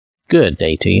Good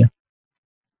day to you.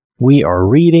 We are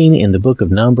reading in the book of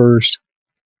Numbers,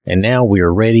 and now we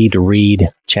are ready to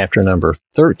read chapter number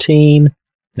 13.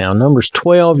 Now, Numbers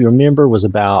 12, you remember, was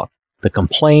about the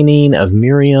complaining of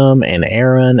Miriam and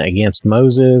Aaron against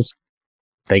Moses.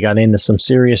 They got into some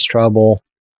serious trouble.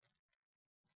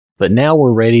 But now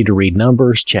we're ready to read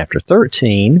Numbers chapter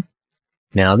 13.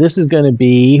 Now, this is going to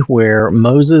be where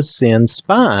Moses sends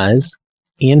spies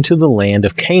into the land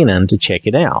of Canaan to check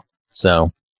it out.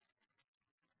 So,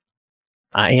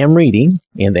 I am reading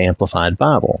in the Amplified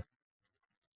Bible.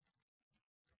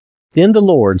 Then the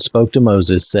Lord spoke to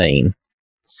Moses, saying,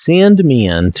 Send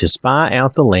men to spy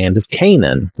out the land of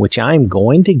Canaan, which I am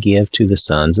going to give to the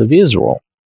sons of Israel.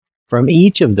 From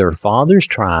each of their fathers'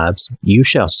 tribes you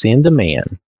shall send a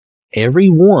man, every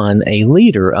one a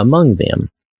leader among them.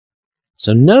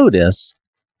 So notice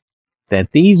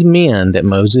that these men that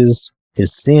Moses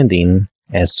is sending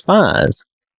as spies,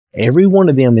 every one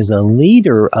of them is a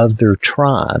leader of their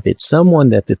tribe. It's someone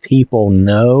that the people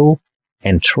know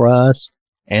and trust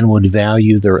and would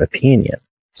value their opinion.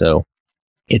 So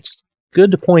it's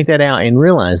good to point that out and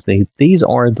realize that these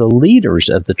are the leaders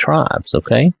of the tribes,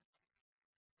 okay?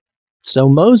 So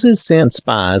Moses sent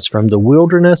spies from the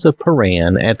wilderness of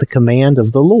Paran at the command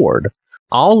of the Lord,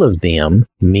 all of them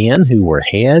men who were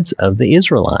heads of the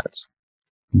Israelites.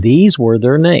 These were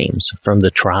their names: from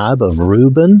the tribe of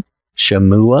Reuben,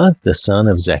 Shammua the son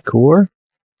of Zakur;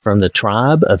 from the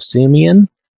tribe of Simeon,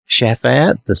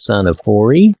 Shaphat the son of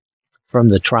Hori; from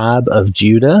the tribe of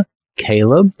Judah,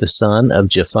 Caleb the son of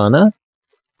Jephunneh;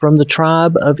 from the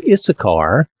tribe of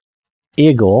Issachar,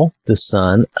 Igal the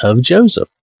son of Joseph;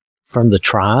 from the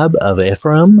tribe of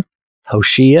Ephraim,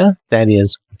 Hoshea, that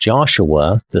is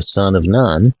Joshua the son of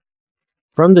Nun;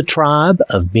 from the tribe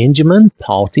of Benjamin,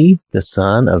 Palti the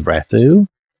son of Raphu;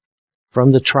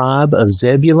 from the tribe of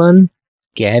Zebulun,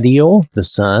 Gadiel the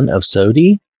son of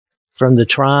Sodi; from the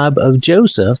tribe of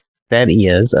Joseph, that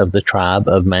is, of the tribe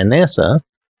of Manasseh,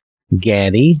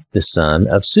 Gadi the son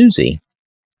of Suzi;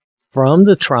 from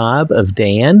the tribe of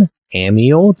Dan,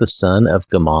 Amiel the son of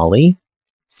Gamali;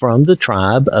 from the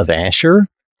tribe of Asher,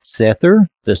 Sethur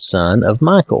the son of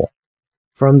Michael;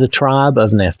 from the tribe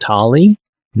of Naphtali,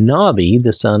 Nabi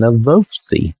the son of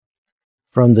Vophsi;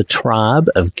 from the tribe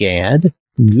of Gad,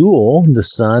 Gul the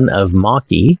son of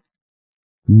Maki.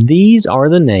 These are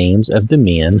the names of the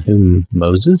men whom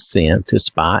Moses sent to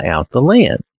spy out the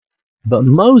land. But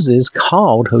Moses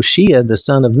called Hoshea the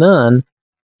son of Nun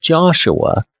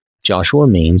Joshua. Joshua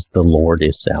means the Lord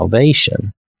is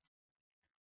salvation.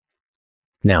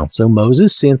 Now, so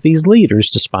Moses sent these leaders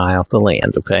to spy out the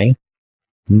land, okay?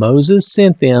 Moses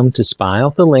sent them to spy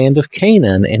out the land of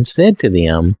Canaan and said to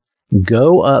them,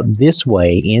 Go up this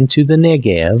way into the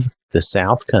Negev, the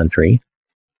south country,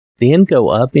 then go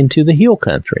up into the hill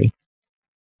country.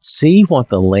 See what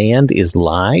the land is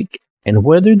like, and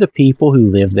whether the people who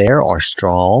live there are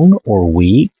strong or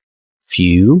weak,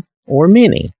 few or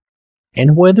many,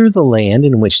 and whether the land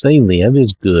in which they live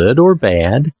is good or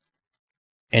bad,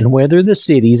 and whether the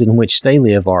cities in which they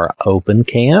live are open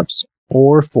camps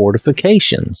or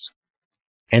fortifications,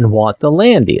 and what the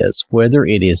land is, whether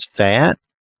it is fat,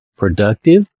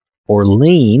 productive, or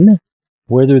lean,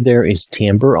 whether there is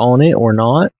timber on it or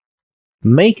not.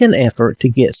 Make an effort to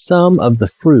get some of the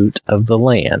fruit of the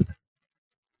land.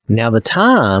 Now the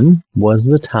time was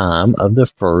the time of the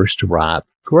first ripe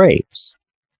grapes.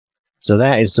 So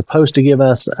that is supposed to give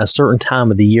us a certain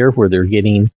time of the year where they're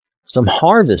getting some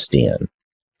harvest in.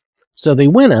 So they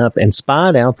went up and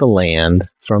spied out the land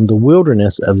from the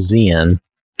wilderness of Zin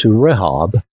to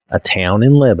Rehob, a town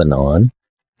in Lebanon,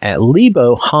 at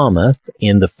Lebo Hamath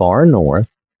in the far north.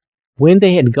 When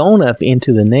they had gone up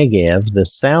into the Negev, the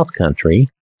south country,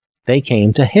 they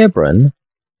came to Hebron,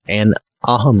 and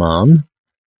Ahiman,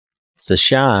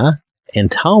 Seshai, and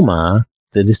Talmai,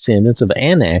 the descendants of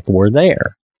Anak, were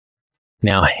there.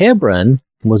 Now Hebron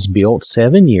was built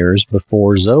 7 years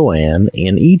before Zoan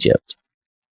in Egypt.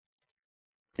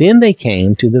 Then they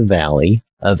came to the valley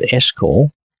of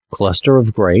Eshcol, cluster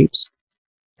of grapes,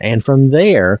 and from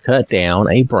there cut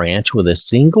down a branch with a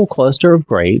single cluster of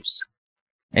grapes,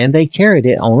 and they carried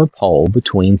it on a pole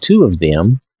between two of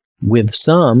them, with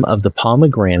some of the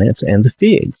pomegranates and the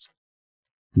figs.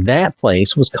 That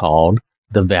place was called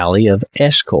the Valley of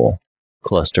Eshcol,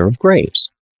 cluster of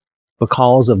grapes,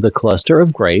 because of the cluster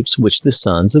of grapes which the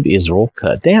sons of Israel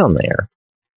cut down there.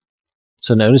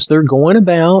 So notice they're going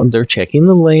about, they're checking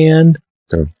the land,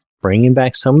 they're bringing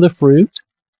back some of the fruit.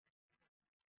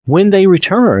 When they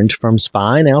returned from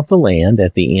spying out the land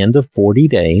at the end of 40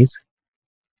 days,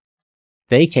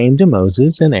 They came to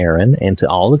Moses and Aaron and to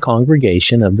all the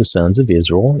congregation of the sons of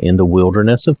Israel in the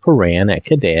wilderness of Paran at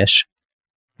Kadesh,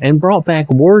 and brought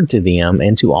back word to them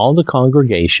and to all the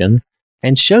congregation,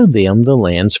 and showed them the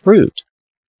land's fruit.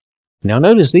 Now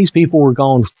notice these people were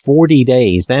gone 40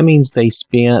 days. That means they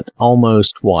spent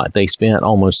almost what? They spent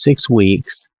almost 6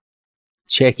 weeks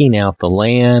checking out the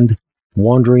land,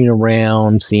 wandering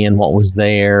around, seeing what was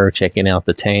there, checking out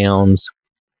the towns.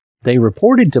 They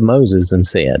reported to Moses and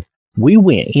said, "We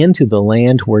went into the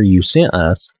land where you sent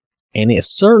us, and it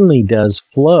certainly does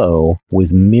flow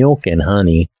with milk and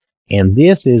honey, and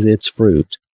this is its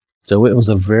fruit." So it was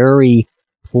a very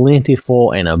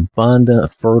plentiful and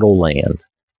abundant, fertile land.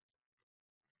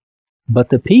 But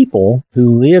the people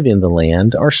who live in the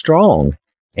land are strong,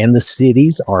 and the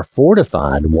cities are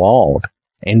fortified, walled,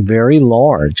 and very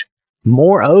large.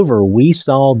 Moreover, we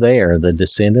saw there the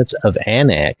descendants of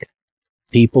Anak,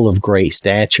 people of great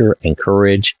stature and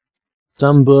courage.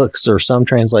 Some books or some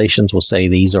translations will say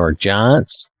these are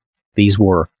giants. These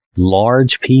were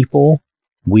large people.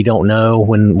 We don't know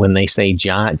when they say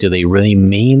giant, do they really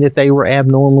mean that they were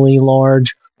abnormally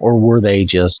large, or were they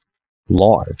just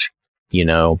large? You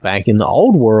know, back in the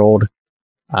old world,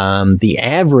 the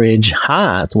average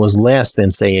height was less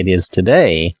than, say, it is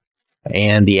today.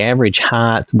 And the average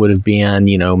height would have been,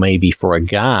 you know, maybe for a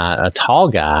guy, a tall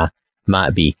guy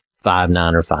might be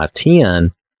 5'9" or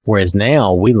 5'10", whereas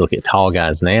now we look at tall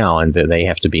guys now and they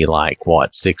have to be like,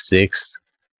 what, 6'6"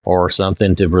 or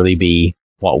something to really be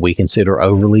what we consider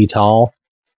overly tall.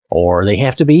 Or they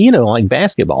have to be, you know, like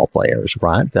basketball players,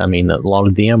 right? I mean, a lot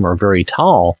of them are very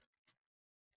tall,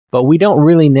 but we don't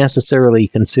really necessarily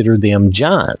consider them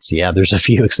giants. Yeah, there's a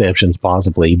few exceptions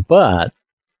possibly, but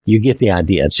you get the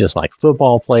idea. It's just like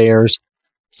football players.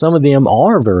 Some of them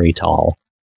are very tall,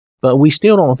 but we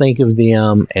still don't think of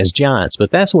them as giants.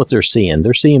 But that's what they're seeing.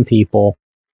 They're seeing people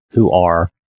who are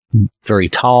very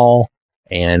tall,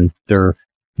 and they're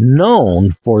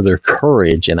known for their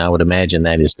courage, and I would imagine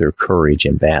that is their courage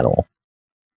in battle.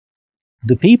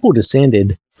 The people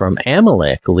descended from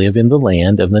Amalek live in the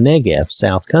land of the Negev,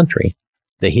 south country.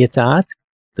 The Hittite,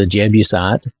 the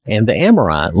Jebusite, and the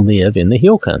Amorite live in the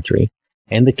hill country.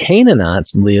 And the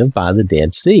Canaanites live by the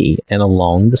Dead Sea and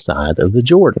along the side of the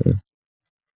Jordan.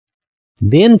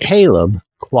 Then Caleb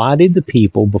quieted the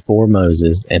people before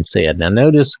Moses and said, now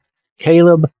notice,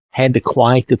 Caleb had to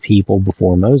quiet the people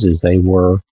before Moses. They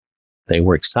were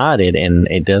excited, and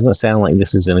it doesn't sound like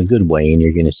this is in a good way, and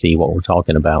you're going to see what we're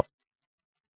talking about.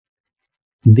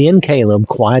 Then Caleb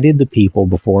quieted the people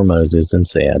before Moses and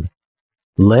said,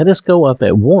 "Let us go up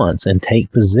at once and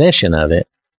take possession of it,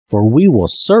 for we will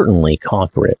certainly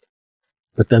conquer it."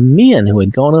 But the men who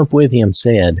had gone up with him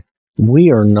said, "We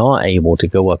are not able to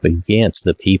go up against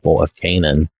the people of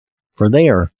Canaan, for they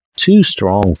are too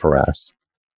strong for us."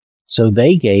 So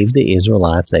they gave the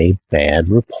Israelites a bad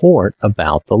report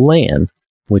about the land,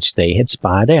 which they had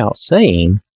spied out,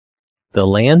 saying, "The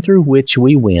land through which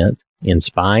we went, in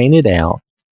spying it out,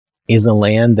 is a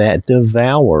land that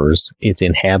devours its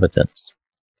inhabitants.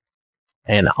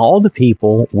 And all the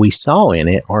people we saw in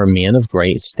it are men of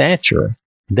great stature.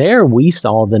 There we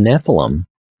saw the Nephilim.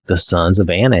 The sons of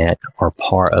Anak are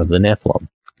part of the Nephilim."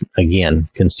 Again,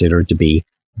 considered to be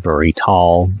very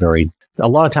tall, a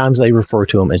lot of times they refer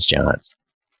to them as giants.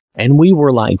 "And we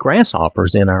were like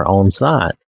grasshoppers in our own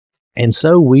sight, and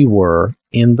so we were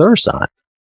in their sight."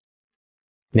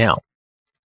 Now,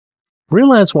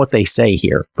 realize what they say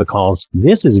here, because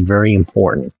this is very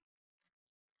important.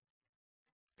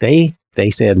 They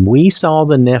said, "We saw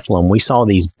the Nephilim." We saw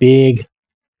these big,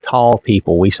 tall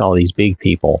people. We saw these big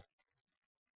people.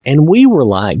 "And we were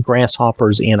like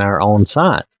grasshoppers in our own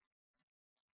sight."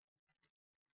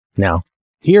 Now,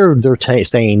 here they're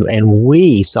saying, and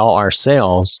we saw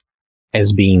ourselves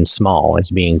as being small, as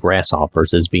being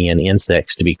grasshoppers, as being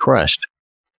insects to be crushed.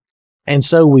 "And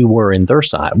so we were in their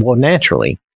sight." Well,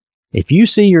 naturally, if you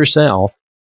see yourself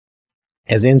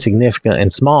as insignificant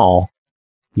and small,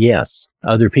 yes,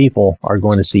 other people are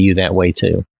going to see you that way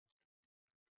too.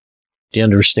 Do you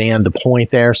understand the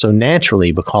point there? So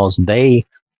naturally, because they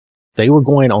were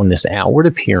going on this outward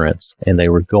appearance, and they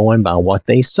were going by what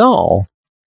they saw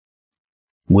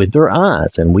with their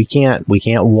eyes, and we can't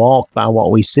walk by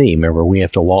what we see. Remember, we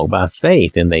have to walk by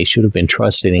faith, and they should have been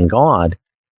trusted in God.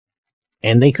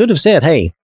 And they could have said,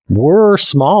 "Hey, we're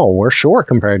small, we're short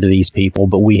compared to these people,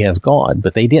 but we have God."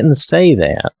 But they didn't say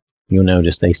that. You'll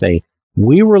notice they say,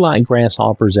 "We were like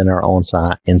grasshoppers in our own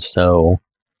sight, and so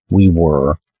we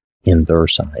were in their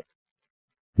sight."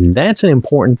 And that's an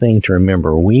important thing to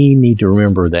remember. We need to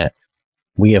remember that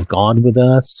we have God with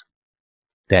us,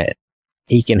 that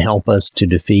He can help us to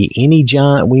defeat any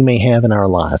giant we may have in our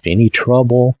life, any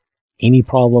trouble, any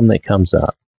problem that comes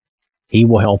up. He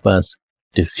will help us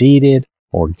defeat it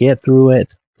or get through it.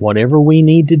 Whatever we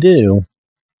need to do,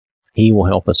 He will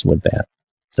help us with that.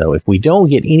 So if we don't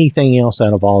get anything else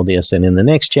out of all this, and in the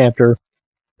next chapter,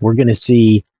 we're going to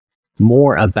see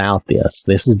more about this.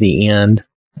 This is the end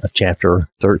of chapter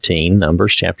 13,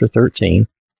 Numbers chapter 13.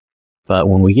 But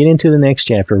when we get into the next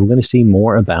chapter, we're going to see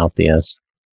more about this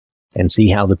and see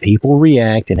how the people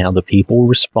react and how the people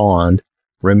respond.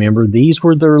 Remember, these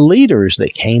were their leaders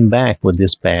that came back with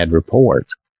this bad report.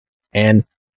 And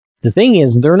the thing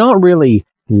is, they're not really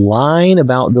lying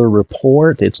about their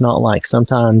report. It's not like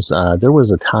sometimes there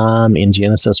was a time in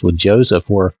Genesis with Joseph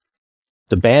where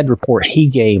the bad report he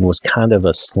gave was kind of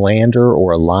a slander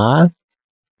or a lie.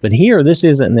 But here, this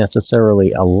isn't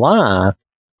necessarily a lie,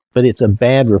 but it's a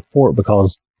bad report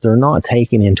because they're not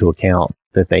taking into account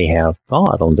that they have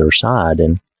God on their side,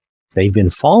 and they've been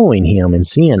following Him and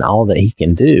seeing all that He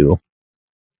can do.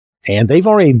 And they've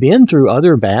already been through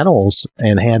other battles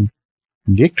and had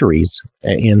victories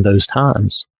in those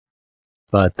times.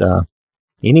 But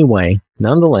anyway,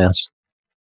 nonetheless,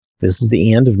 this is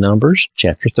the end of Numbers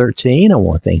chapter 13. I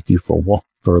want to thank you for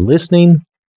listening.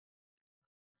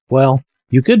 Well,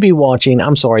 you could be watching.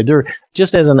 I'm sorry.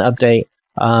 Just as an update,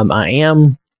 I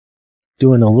am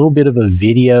doing a little bit of a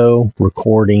video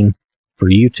recording for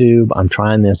YouTube. I'm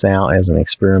trying this out as an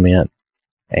experiment,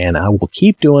 and I will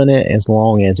keep doing it as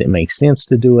long as it makes sense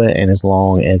to do it and as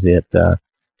long as it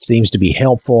seems to be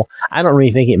helpful. I don't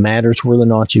really think it matters whether or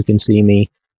not you can see me,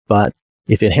 but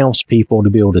if it helps people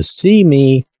to be able to see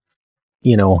me,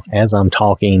 as I'm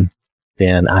talking,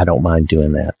 then I don't mind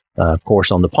doing that. Of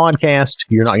course, on the podcast,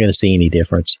 you're not going to see any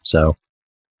difference. So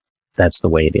that's the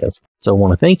way it is. So I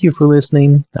want to thank you for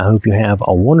listening. I hope you have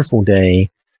a wonderful day.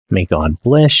 May God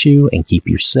bless you and keep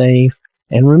you safe.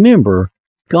 And remember,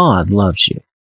 God loves you.